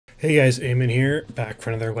Hey guys, Eamonn here, back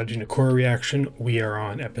for another Legend of Korra reaction. We are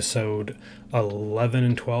on episode 11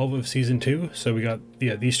 and 12 of season 2, so we got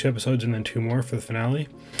these two episodes and then two more for the finale.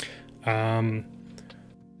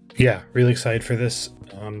 Yeah, really excited for this.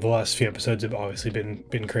 The last few episodes have obviously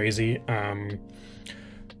been crazy.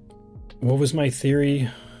 What was my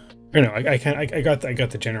theory? I don't know. I got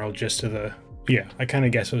the general gist of the. Yeah, I kind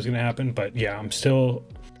of guessed what was going to happen, but yeah, I'm still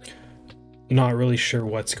not really sure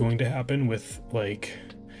what's going to happen with like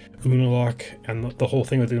Unalaq and the whole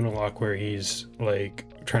thing with Unalaq where he's like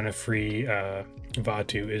trying to free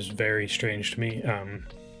Vaatu is very strange to me.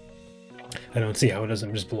 I don't see how it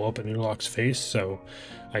doesn't just blow up in Unalaq's face, so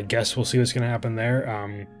I guess we'll see what's going to happen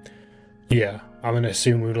there. Yeah, I'm going to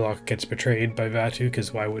assume Unalaq gets betrayed by Vaatu,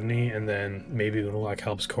 because why wouldn't he? And then maybe Unalaq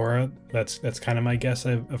helps Korra. That's kind of my guess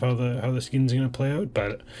of how the scene's going to play out,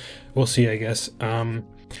 but we'll see, I guess.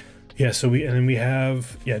 Yeah, so we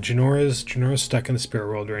have Janora's stuck in the spirit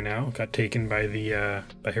world right now. Got taken by the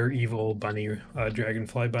by her evil bunny,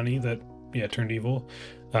 dragonfly bunny that turned evil.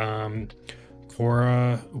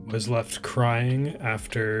 Korra was left crying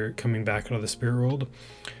after coming back out of the spirit world.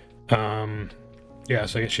 Yeah,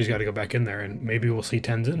 so I guess she's got to go back in there, and maybe we'll see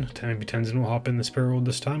Tenzin. Maybe Tenzin will hop in the spirit world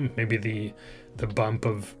this time. Maybe the bump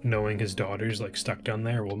of knowing his daughter's like stuck down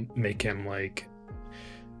there will make him like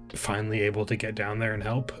finally able to get down there and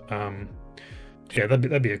help. Yeah,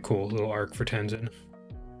 that'd be a cool little arc for Tenzin.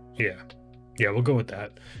 Yeah, we'll go with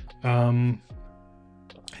that.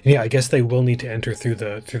 Yeah, I guess they will need to enter through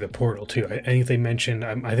the portal too. I think they mentioned,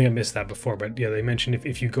 I think I missed that before, but yeah, they mentioned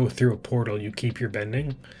if you go through a portal you keep your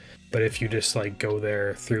bending, but if you just like go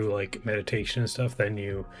there through like meditation and stuff, then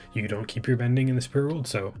you don't keep your bending in the spirit world.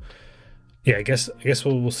 So yeah, I guess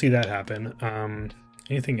we'll see that happen.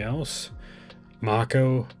 Anything else?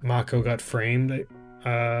 Mako got framed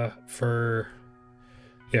for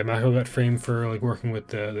like working with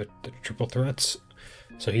the triple threats,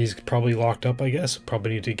 so he's probably locked up, I guess.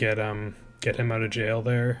 Probably need to get him out of jail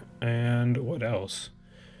there. And what else?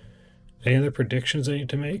 Any other predictions I need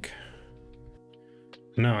to make?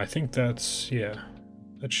 No, I think that's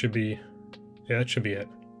that should be it.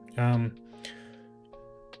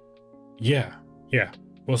 Yeah,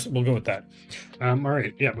 we'll go with that. All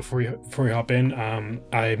right, yeah. Before we hop in,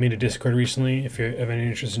 I made a Discord recently. If you have any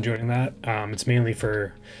interest in joining that, it's mainly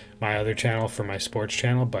for my other channel, for my sports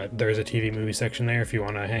channel, but there's a TV movie section there if you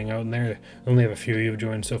want to hang out in there. I only have a few of you have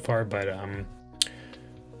joined so far, but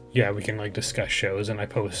yeah, we can like discuss shows, and I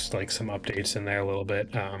post like some updates in there a little bit.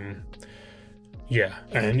 Yeah,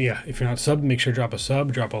 and yeah, if you're not subbed, make sure to drop a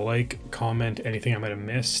sub, drop a like, comment anything I might have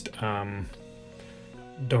missed.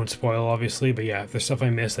 Don't spoil, obviously, but yeah, if there's stuff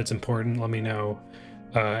I missed that's important, let me know.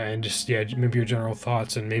 And just maybe your general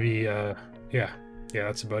thoughts, and maybe yeah,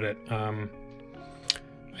 that's about it. I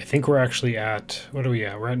think we're actually at, what are we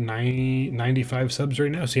at? We're at 95 subs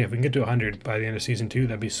right now. So yeah, if we can get to 100 by the end of season 2,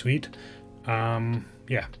 that'd be sweet.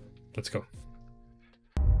 Yeah, let's go.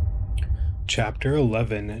 Chapter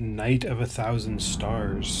 11, Night of 1,000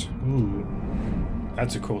 Stars. Ooh,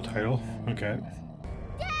 that's a cool title. Okay.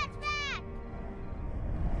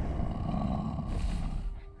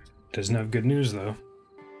 Doesn't have good news though.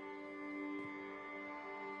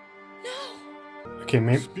 No. Okay,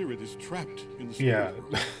 maybe Spirit is trapped in the spirit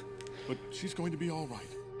world, but she's going to be all right.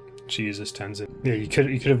 Jesus, Tenzin. Yeah, you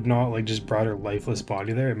could have not like just brought her lifeless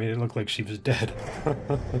body there. It made it look like she was dead.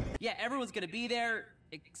 Yeah, everyone's gonna be there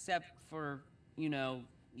except for, you know,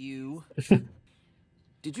 you.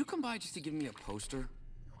 Did you come by just to give me a poster?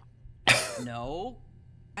 No.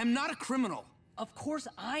 I'm not a criminal. Of course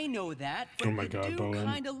I know that, but Oh my God, you Bowen.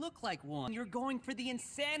 kind of look like one. You're going for the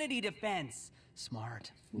insanity defense.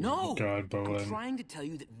 Smart. No. God, Bowen. I'm trying to tell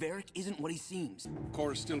you that Varric isn't what he seems.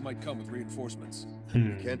 Korra still might come with reinforcements.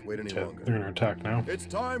 Can't wait any longer. They're gonna attack now. It's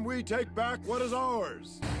time we take back what is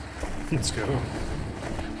ours. Let's go.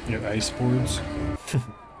 Yeah, ice boards.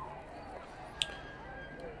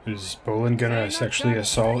 Is Bolin gonna sexually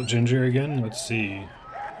assault Ginger again? Let's see.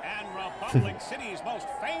 And Republic City's most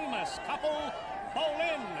famous couple,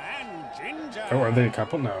 Bolin and Ginger. Oh, are they a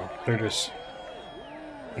couple? No, they're just.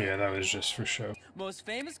 Yeah, that was just for show. Most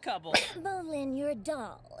famous couple. Bolin, you're a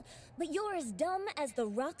doll, but you're as dumb as the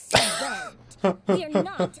rocks you bend. We're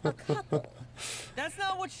not a couple. That's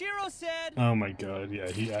not what Shiro said. Oh my God, yeah,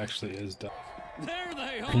 he actually is dumb. There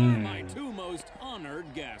they are, my two most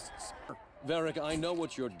honored guests. Varric, I know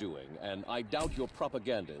what you're doing, and I doubt your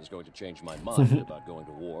propaganda is going to change my mind about going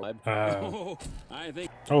to war. I think.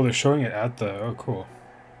 Oh, they're showing it at the. Oh, cool.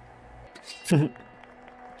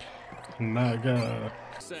 Naga.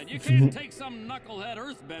 Said you can't take some knucklehead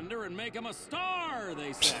earthbender and make him a star.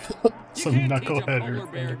 They said. Some knucklehead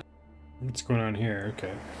earthbender. What's going on here?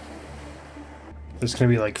 Okay. There's gonna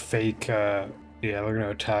be like fake, yeah, they're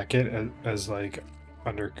gonna attack it as like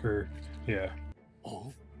under, or, yeah.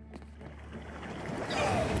 Oh?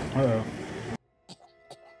 Uh-oh.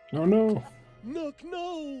 Oh no! Look,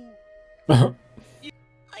 no! I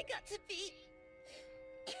got to be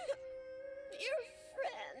your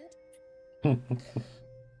friend.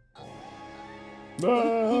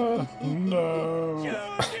 No!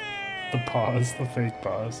 The pause, the fake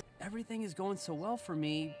pause. Everything is going so well for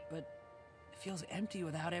me, but it feels empty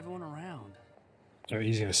without everyone around. Oh,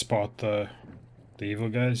 he's gonna spot the evil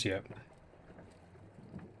guys? Yep.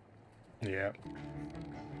 Yep.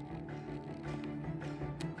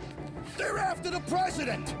 They're after the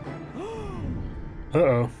president!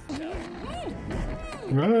 Uh-oh.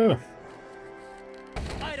 Ah.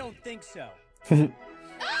 I don't think so.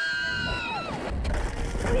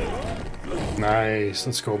 Nice.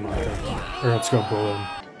 Let's go, Maka. Or let's go, Bolin.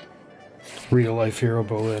 Real life hero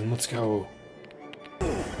Bolin. Let's go.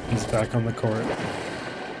 He's back on the court.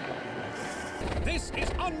 This is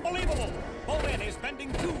unbelievable! Bolin is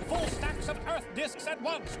bending 2 full stacks of Earth discs at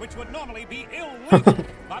once, which would normally be illegal.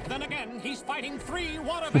 But then again, he's fighting 3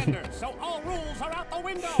 waterbenders, so all rules are out the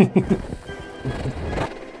window!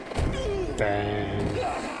 Bang.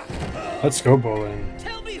 Let's go, Bolin.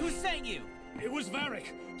 Tell me who sent you! It was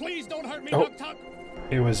Varric. Please don't hurt me, Oh. Nuktuk.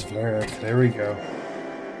 It was Varric. There we go.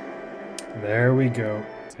 There we go.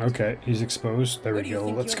 Okay, he's exposed. There we go.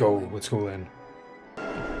 Let's go. Let's go in.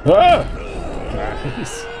 Ah!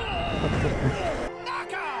 Nice.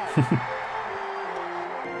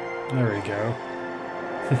 There we go.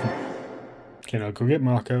 Okay, now go get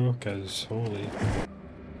Mako, because holy.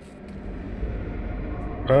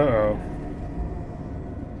 Uh-oh.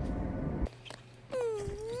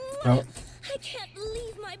 Oh. I can't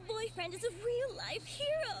believe my boyfriend is a real-life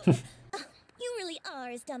hero. You really are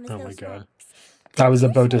as dumb as Oh those my god. rocks. I was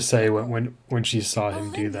about to say when she saw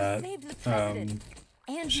him do Olympus that, saved the president.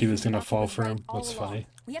 And she was the gonna doctor fall was for right him. all That's along. funny.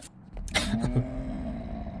 We have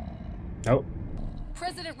Nope.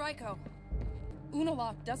 President Raiko.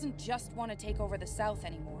 Unalaq doesn't just want to take over the South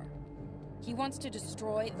anymore. He wants to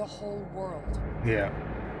destroy the whole world. Yeah.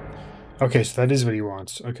 Okay, so that is what he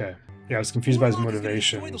wants. Okay. Yeah, I was confused by his Unalaq is gonna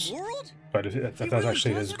motivations. destroy the world? But if that's really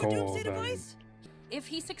actually does his have a goal, doomsday then device? If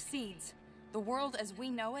he succeeds, the world as we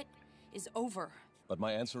know it is over. But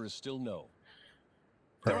my answer is still no.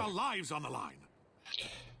 There are lives on the line.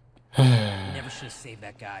 Never should have saved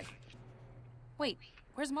that guy. Wait,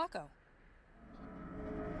 where's Mako?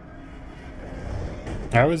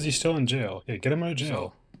 how is he still in jail? Yeah, get him out of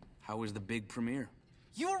jail. How was the big premiere?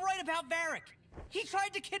 You were right about Varric. He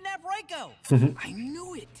tried to kidnap Raiko. I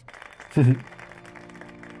knew it.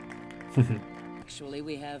 Actually,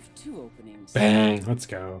 we have 2 openings. Bang! Let's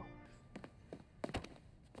go.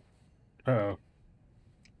 Uh-oh.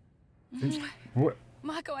 What?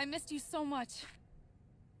 Mako, I missed you so much.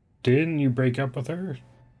 Didn't you break up with her?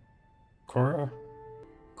 Korra?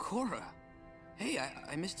 Korra. Hey,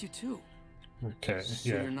 I missed you too. Okay, So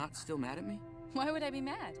yeah. you're not still mad at me? Why would I be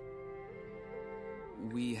mad?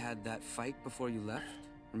 We had that fight before you left,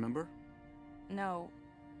 remember? No,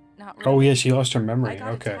 not really. Oh, yeah, she lost her I memory. got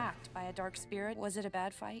Okay. attacked by a dark spirit. Was it a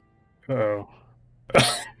bad fight? Uh-oh.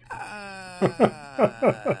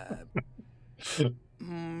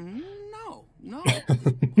 No,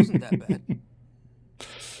 it wasn't that bad.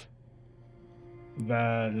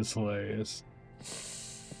 That is hilarious.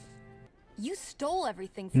 You stole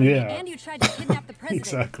everything from me, Yeah. and you tried to kidnap the president.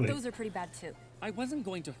 Exactly. Those are pretty bad too. I wasn't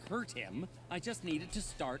going to hurt him. I just needed to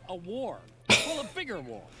start a war. Well, a bigger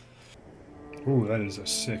war. Ooh, that is a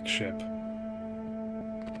sick ship.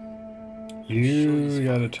 You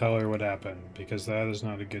gotta tell her what happened, because that is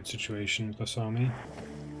not a good situation with Asami.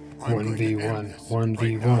 I'm going to 1v1, end this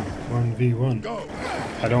 1v1, right 1v1. Go!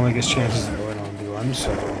 I don't like his chances of going on v1,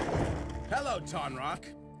 so Hello,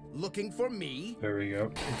 Tonrock. Looking for me? there we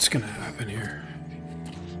go. What's gonna happen here?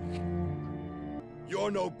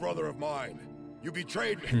 You're no brother of mine. You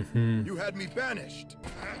betrayed me. You had me banished.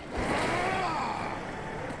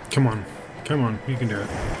 Come on. Come on. You can do it.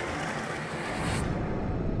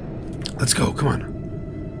 Let's go. Come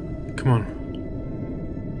on. Come on.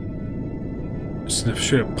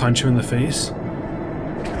 Should I punch him in the face?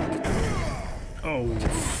 Oh,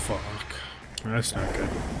 fuck. That's not good.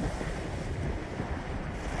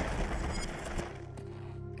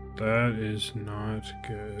 That is not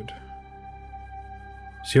good.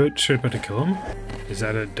 See what should about to kill him? Is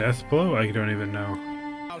that a death blow? I don't even know.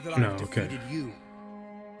 Now that No, I've okay. defeated you,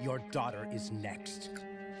 your daughter is next.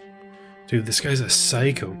 Dude, this guy's a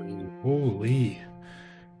psycho, man. Holy.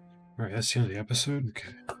 Alright, that's the end of the episode? Okay.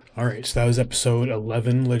 Alright, so that was episode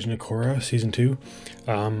 11, Legend of Korra, Season 2.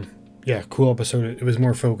 yeah, cool episode. It was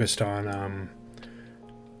more focused on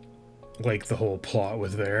like the whole plot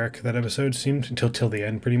with Varric. That episode seemed until the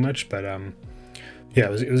end, pretty much. But yeah,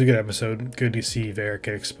 it was a good episode. Good to see Varric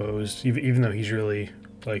get exposed, even though he's really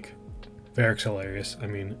like Varric's hilarious. I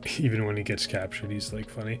mean, even when he gets captured, he's like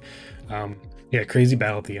funny. Yeah, crazy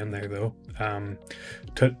battle at the end there though.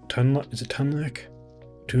 Is it Unalaq?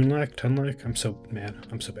 Unalaq? I'm so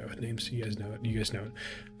bad with names. You guys know it.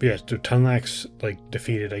 But yeah, so Unalaq's like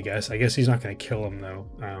defeated, I guess. I guess he's not gonna kill him though.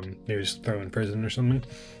 Maybe just throw him in prison or something.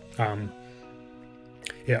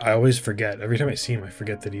 Yeah, I always forget. Every time I see him, I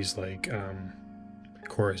forget that he's like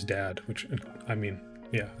Korra's dad, which I mean,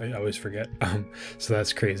 yeah, I always forget. So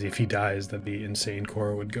that's crazy. If he dies, that'd be insane.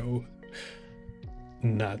 Korra would go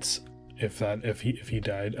nuts if he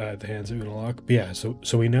died at the hands of Unalaq. But yeah, so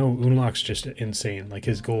we know Unalaq's just insane. Like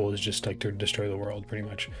his goal is just like to destroy the world, pretty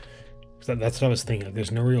much. So that's what I was thinking. Like,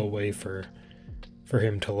 there's no real way for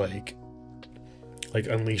him to like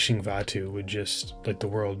unleashing Vaatu would just like the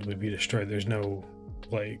world would be destroyed. There's no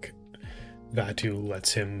like Vaatu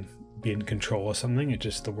lets him be in control of something. It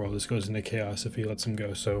just the world just goes into chaos if he lets him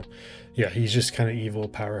go. So yeah, he's just kind of evil,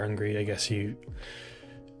 power hungry. I guess he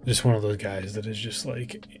just one of those guys that is just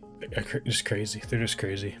like just crazy. They're just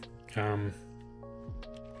crazy.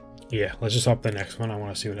 Yeah, let's just hop the next one. I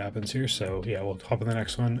want to see what happens here. So yeah, we'll hop on the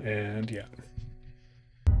next one, and yeah.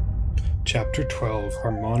 Chapter 12,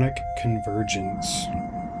 Harmonic Convergence.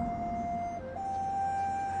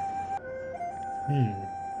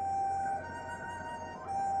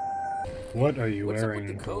 What are you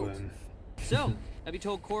wearing, Colin? So, have you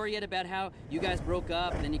told Korra yet about how you guys broke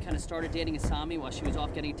up and then you kind of started dating Asami while she was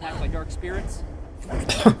off getting attacked by dark spirits?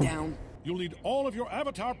 Down. You'll need all of your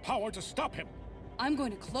avatar power to stop him. I'm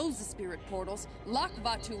going to close the spirit portals, lock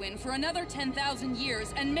Vaatu in for another 10,000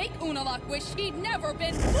 years, and make Unalaq wish he'd never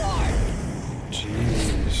been born!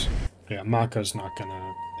 Jeez. Yeah, Maka's not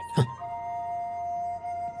gonna...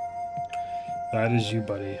 That is you,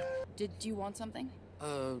 buddy. Did you want something?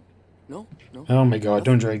 No. Oh my god,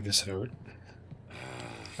 don't drag this out.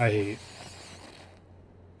 I hate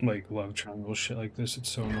like love triangle shit like this. It's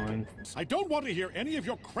so annoying. I don't want to hear any of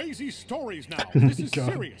your crazy stories now. This is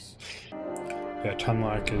serious. Yeah,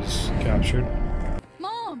 Unalaq is captured.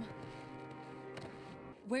 Mom!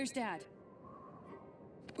 Where's Dad?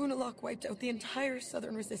 Unalaq wiped out the entire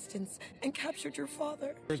Southern Resistance and captured your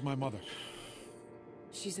father. Where's my mother?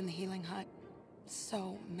 She's in the healing hut.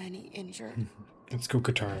 So many injured. Let's go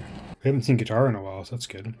Katara. We haven't seen Katara in a while, so that's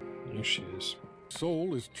good. Here she is.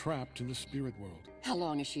 Soul is trapped in the spirit world. How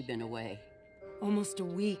long has she been away? Almost a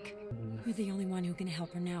week. You're the only one who can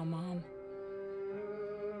help her now, Mom.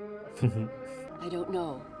 I don't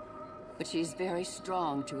know, but she's very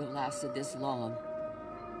strong to have lasted this long.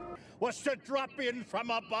 Was to drop in from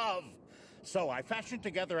above. So I fashioned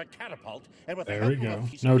together a catapult, and with there we go.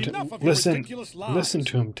 No, listen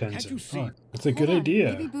to him, Tenzin. Oh, that's a good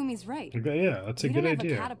idea. Maybe Boomy's right. Yeah, that's a good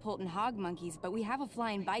idea. We don't have a catapult and hog monkeys, but we have a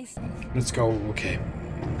flying bison. Let's go. Okay.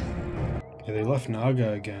 Yeah, they left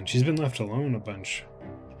Naga again. She's been left alone a bunch.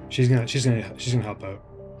 She's gonna help out.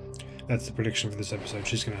 That's the prediction for this episode.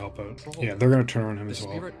 She's gonna help out. Yeah, they're gonna turn on him as well.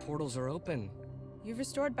 The spirit portals are open. You've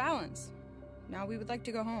restored balance. Now we would like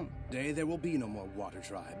to go home. Today there will be no more water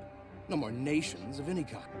tribe. No more nations of any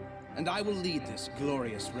kind. And I will lead this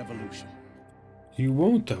glorious revolution. You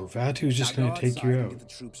won't though. Vaatu's just gonna take you out. Get the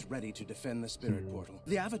troops ready to defend the spirit portal.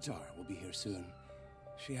 The Avatar will be here soon.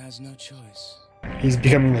 She has no choice. He's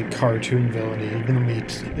becoming like cartoon villainy, even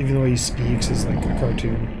the way he speaks is like a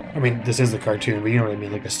cartoon. I mean, this is a cartoon, but you know what I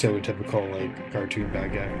mean, like a stereotypical like cartoon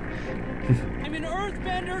bad guy. I'm an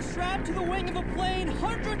earthbender strapped to the wing of a plane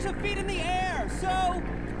hundreds of feet in the air, so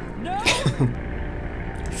no.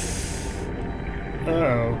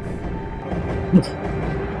 Uh-oh.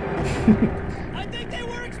 I think they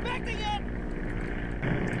were expecting it!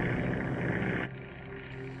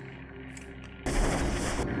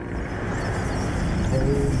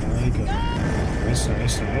 Oh my god. Nice.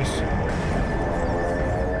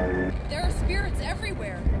 There are spirits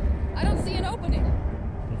everywhere. I don't see an opening.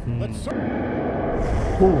 Let's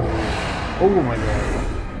Oh my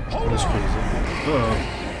god. That's crazy. Uh-oh.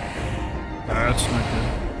 That's not good.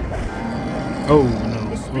 Oh no!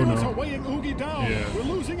 The spirits are weighing Oogie down. Yeah. We're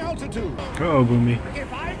losing altitude. Oh, Boomy.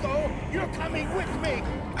 If I go, you're coming with me.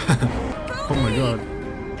 Oh my god.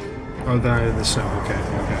 Oh, that is the snow. Okay.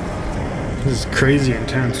 This is crazy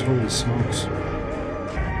intense. Holy smokes.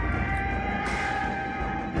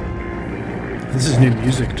 This is new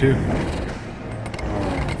music too.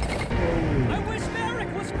 I wish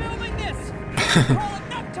Varric was filming this. Call it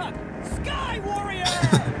Nuktuk, Sky Warrior.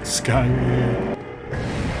 Sky Warrior.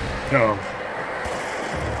 Oh.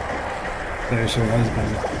 There sure has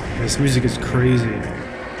been. This music is crazy.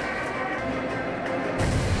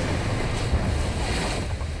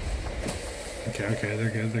 Okay, they're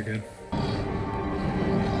good, they're good.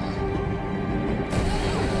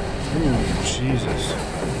 Ooh, Jesus.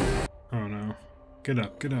 Oh no. Get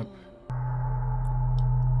up, get up.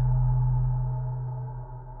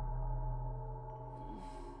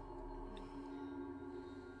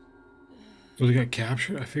 So they got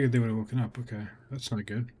captured? I figured they would have woken up. Okay, that's not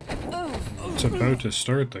good. It's about to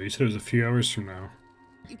start though. You said it was a few hours from now.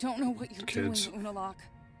 You don't know what you're Kids. doing, Unalaq.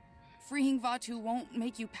 Freeing Vaatu won't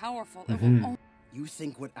make you powerful. It Mm-hmm. will only... You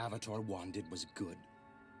think what Avatar 1 did was good?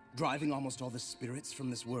 Driving almost all the spirits from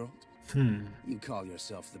this world? You call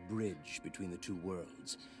yourself the bridge between the two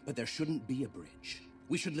worlds, but there shouldn't be a bridge.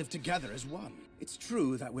 We should live together as one. It's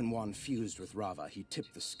true that when Wan fused with Rava, he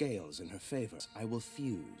tipped the scales in her favor. I will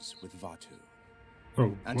fuse with Vaatu.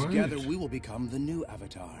 Oh, and what? together we will become the new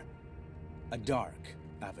Avatar. A dark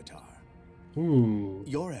Avatar. Ooh.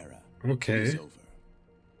 Your era Okay. is over.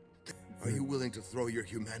 Are you willing to throw your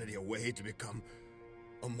humanity away to become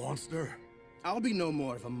a monster? I'll be no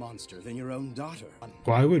more of a monster than your own daughter.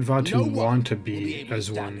 Why would Vaatu No one want to will be able to as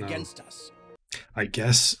stand one though? against us. I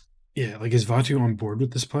guess, yeah, like is Vaatu on board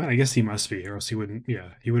with this plan? I guess he must be, or else he wouldn't, yeah,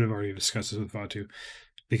 he would have already discussed this with Vaatu.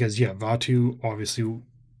 Because, yeah, Vaatu obviously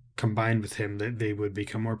combined with him, that they would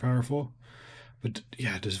become more powerful. But,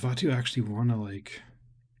 yeah, does Vaatu actually want to, like...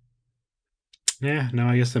 Yeah, no,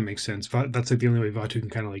 I guess that makes sense. That's like the only way Vaatu can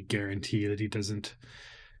kind of like guarantee that he doesn't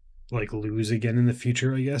like lose again in the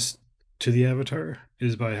future, I guess, to the Avatar,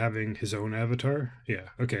 is by having his own avatar. Yeah,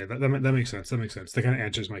 okay, that makes sense. That makes sense. That kind of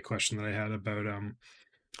answers my question that I had about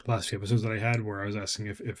last few episodes that I had, where I was asking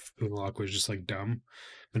if Unalaq was just like dumb.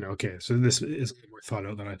 But no, okay, so this is more thought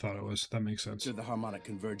out than I thought it was. That makes sense. To the Harmonic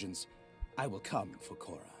Convergence, I will come for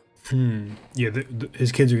Korra. Yeah,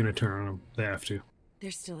 his kids are gonna turn on him. They have to.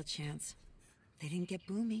 There's still a chance. They didn't get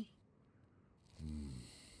Boomy.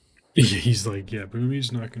 He's like, yeah,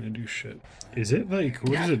 Boomy's not gonna do shit. Is it like,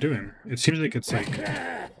 what is it doing? It seems like it's like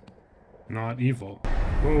not evil.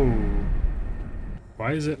 Whoa.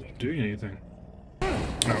 Why is it doing anything?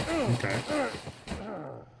 Oh, okay.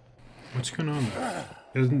 What's going on there?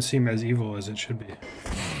 It doesn't seem as evil as it should be.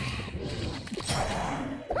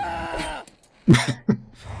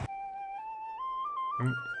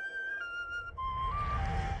 Oh.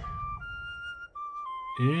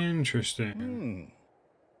 Interesting.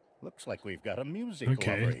 Looks like we've got a music lover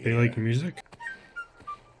Okay, they here. like music?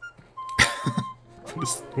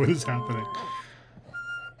 What is happening?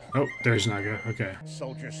 Oh, there's Naga. Okay.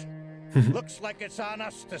 Soldiers, looks like it's on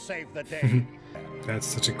us to save the day. That's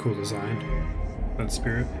such a cool design. That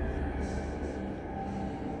spirit.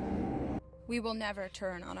 We will never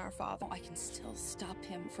turn on our father. I can still stop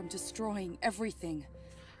him from destroying everything.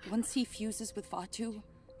 Once he fuses with Vaatu,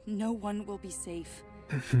 no one will be safe.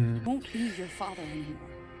 Won't be your father anymore.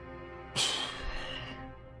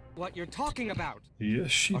 What you're talking about?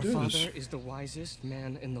 Yes, she Our does. father is the wisest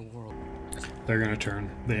man in the world. They're gonna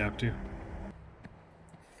turn. They have to.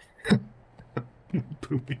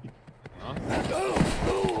 Poopy.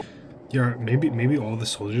 Yeah, maybe all the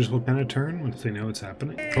soldiers will kind of turn once they know what's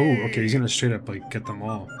happening. Oh, okay, he's gonna straight up like get them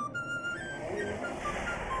all.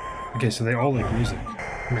 Okay, so they all like music.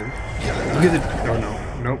 Man, look at the. Oh no,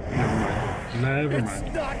 nope, never mind. Never mind.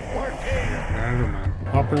 It's not working. Never mind.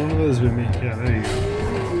 Hop in one of those with me. Yeah, there you go.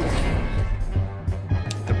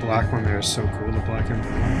 The black one there is so cool. The black and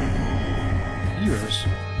blue. Heroes.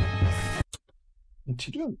 What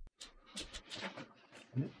you doing?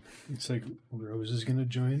 Looks like Rose is gonna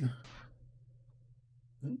join.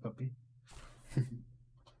 Hey, puppy.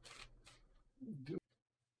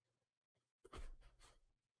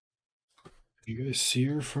 You guys see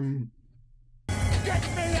her from? Get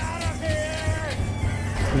me out of here!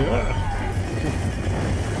 Yeah.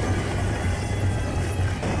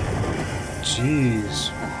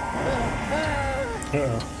 Jeez.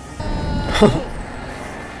 Uh-oh.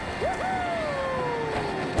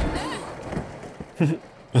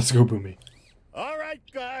 Let's go, Boomy. All right,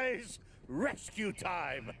 guys, rescue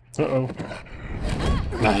time. Uh-oh.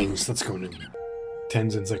 Nines, let's go in.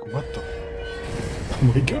 Tenzin's like, what the?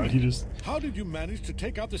 Oh my god, he just... How did you manage to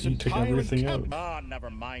take out this He took entire everything out. Ah, never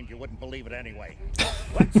mind. You wouldn't believe it anyway.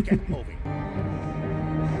 Let's get moving.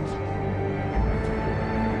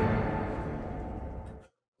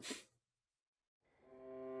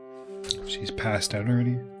 She's passed out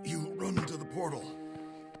already? You run into the portal.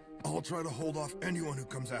 I'll try to hold off anyone who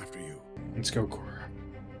comes after you. Let's go, Korra.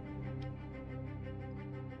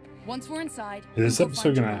 Once we're inside, Is this we'll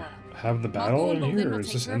episode find gonna Korra. have the Mako battle and in Bolin here, will or is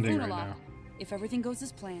take this care of ending right Unalaq. now? If everything goes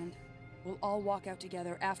as planned, We'll all walk out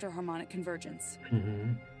together after Harmonic Convergence.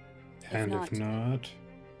 Mm-hmm. And if not...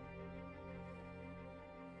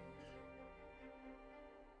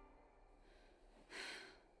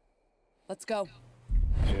 Let's go.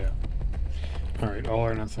 Yeah. Alright, all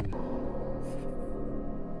or nothing.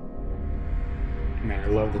 Man, I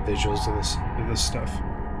love the visuals of this stuff.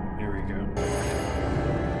 Here we go.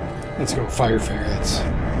 Let's go, fire ferrets.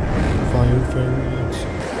 Fire ferrets.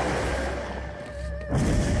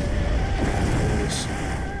 Nice.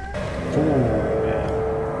 Oh, man.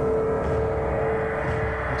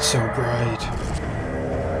 It's so bright.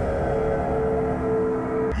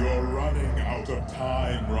 You're running out of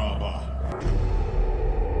time, Rama.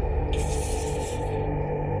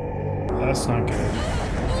 That's not good.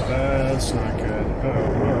 That's not good.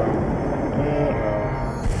 Uh-oh.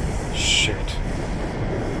 Shit.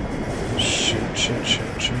 Shit.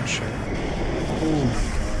 Oh my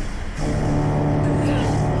god.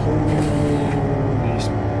 Holy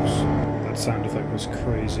smokes. That sound effect was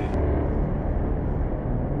crazy.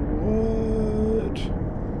 What?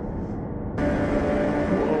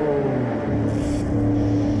 Whoa.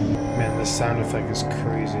 Man, the sound effect is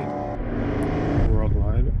crazy.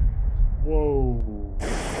 Worldwide. Whoa.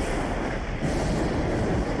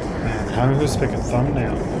 Man, how am I supposed to pick a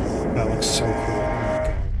thumbnail? That looks so cool.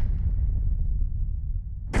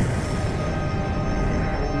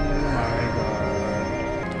 Oh my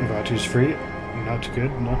god. Vaatu's free. Not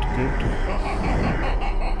good, not good.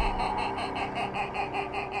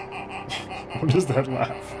 What is that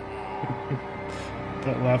laugh?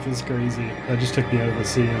 That laugh is crazy. That just took me out of the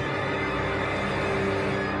scene.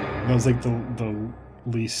 That was like the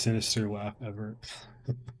least sinister laugh ever.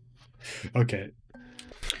 Okay.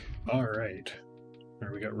 Alright.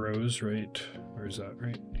 Alright, we got Rose right. Where's that?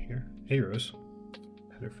 Right here. Hey, Rose.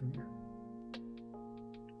 Header from here.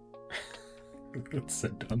 That's so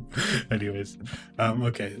dumb. Anyways.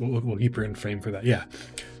 Okay, we'll keep her in frame for that. Yeah.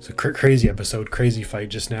 So crazy episode, crazy fight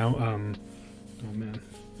just now. Oh man.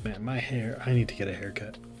 Man, my hair. I need to get a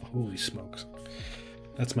haircut. Holy smokes.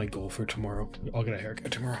 That's my goal for tomorrow. I'll get a haircut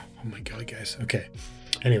tomorrow. Oh my god, guys. Okay.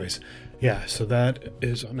 Anyways, yeah, so that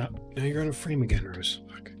is now you're out of frame again, Rose.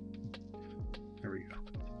 Fuck. There we go.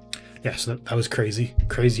 Yeah, so that was crazy.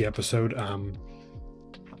 Crazy episode.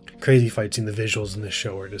 Crazy fight scene. The visuals in this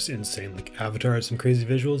show are just insane. Like Avatar has some crazy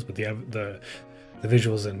visuals, but the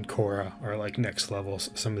visuals in Korra are like next level.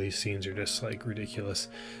 Some of these scenes are just like ridiculous.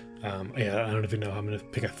 Yeah, I don't even know how I'm gonna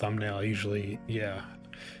pick a thumbnail. I usually, yeah.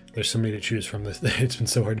 There's so many to choose from. This it's been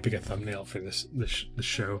so hard to pick a thumbnail for this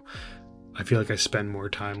show. I feel like I spend more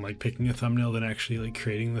time like picking a thumbnail than actually like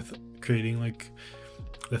creating like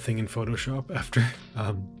the thing in Photoshop after.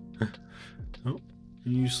 Oh, are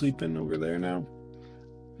you sleeping over there now?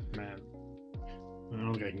 Man, I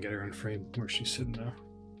don't think I can get her on frame where she's sitting now.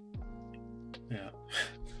 Yeah,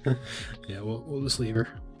 yeah. We'll just leave her.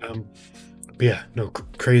 But yeah, no,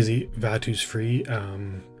 crazy. Vaatu's free.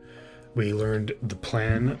 We learned the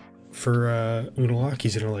plan for Unalaq.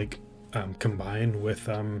 He's gonna like combine with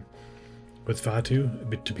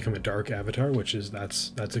Vaatu to become a dark avatar, which is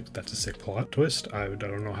that's a sick plot twist. I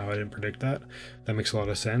don't know how I didn't predict that. That makes a lot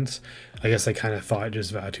of sense. I guess I kind of thought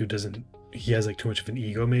just Vaatu doesn't. He has like too much of an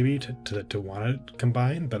ego maybe to want to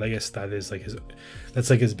combine, but I guess that is like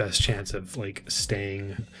his best chance of like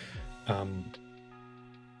staying,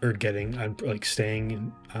 or getting like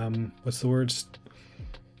staying. What's the words?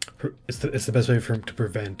 It's the best way for him to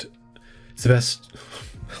prevent. It's the best.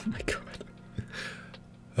 Oh my god.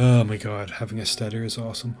 Oh my god, having a stutter is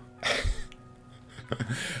awesome.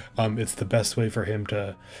 It's the best way for him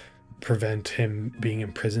to prevent him being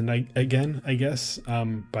imprisoned again, I guess,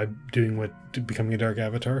 by becoming a dark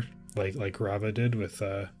avatar, like Rava did with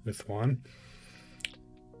Juan.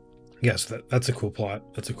 Yes, that's a cool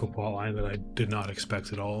plot. That's a cool plot line that I did not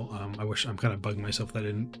expect at all. I wish I'm kind of bugging myself that I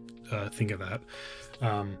didn't think of that.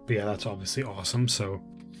 But yeah, that's obviously awesome. So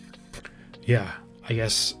yeah, I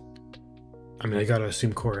guess. I mean, I gotta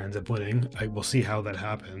assume Korra ends up winning. We'll see how that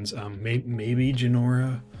happens. Maybe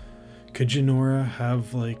Jinora. Could Jinora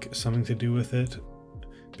have like something to do with it,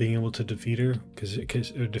 being able to defeat her,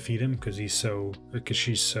 defeat him, because she's so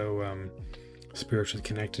spiritually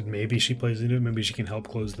connected. Maybe she plays into it. Maybe she can help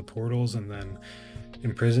close the portals and then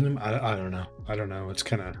imprison him. I don't know. I don't know. It's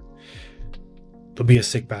kind of. There'll be a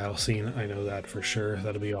sick battle scene. I know that for sure.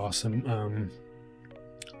 That'll be awesome.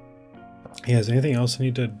 Yeah, is there anything else I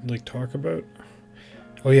need to like talk about?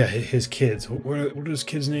 Oh yeah, his kids. What are his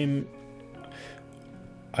kids' name?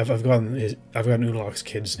 I've gotten Unalaq's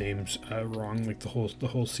kids' names wrong like the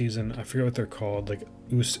whole season. I forget what they're called. Like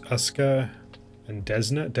Uska and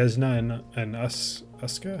Desna and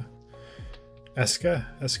Uska. Eska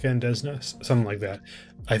and Desna, something like that.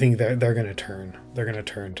 I think they're gonna turn. They're gonna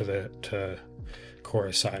turn to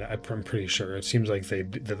Korra's side. I'm pretty sure. It seems like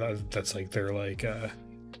that's like they're like.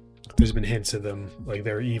 There's been hints of them like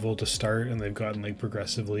they're evil to start, and they've gotten like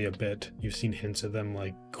progressively a bit. You've seen hints of them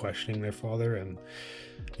like questioning their father, and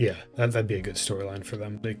yeah, that'd be a good storyline for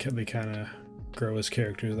them. They kind of grow as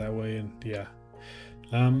characters that way, and yeah.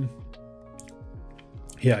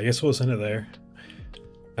 Yeah, I guess we'll send it there.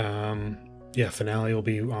 Yeah, finale will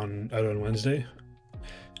be out on Wednesday,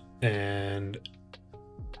 and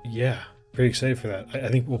yeah, pretty excited for that. I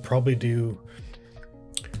think we'll probably do.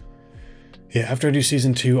 Yeah, after I do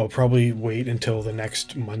season 2, I'll probably wait until the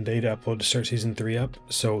next Monday to upload to start season 3 up.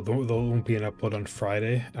 So there won't be an upload on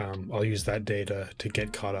Friday. I'll use that day to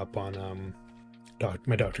get caught up on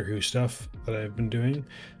my Doctor Who stuff that I've been doing.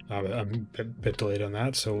 I'm a bit delayed on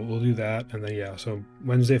that, so we'll do that. And then yeah, so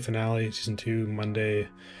Wednesday finale, season 2. Monday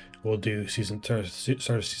we'll do start of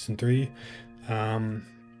season 3.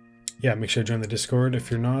 Yeah, make sure to join the Discord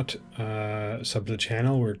if you're not. Sub to the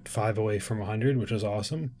channel. We're 5 away from 100, which is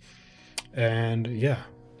awesome. And yeah,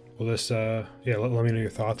 we'll just yeah, let me know your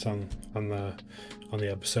thoughts on the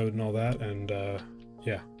episode and all that, and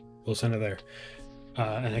yeah, we'll send it there.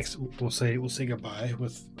 And next we'll say goodbye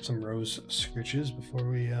with some Rose scritches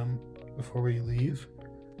before we leave.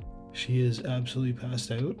 She is absolutely passed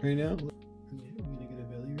out right now. I'm gonna get a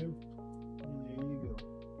belly rub. There you go.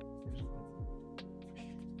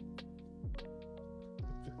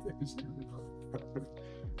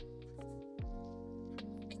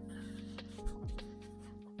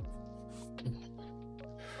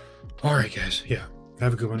 All right, guys. Yeah,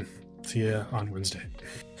 have a good one. See ya on Wednesday.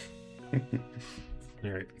 All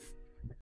right.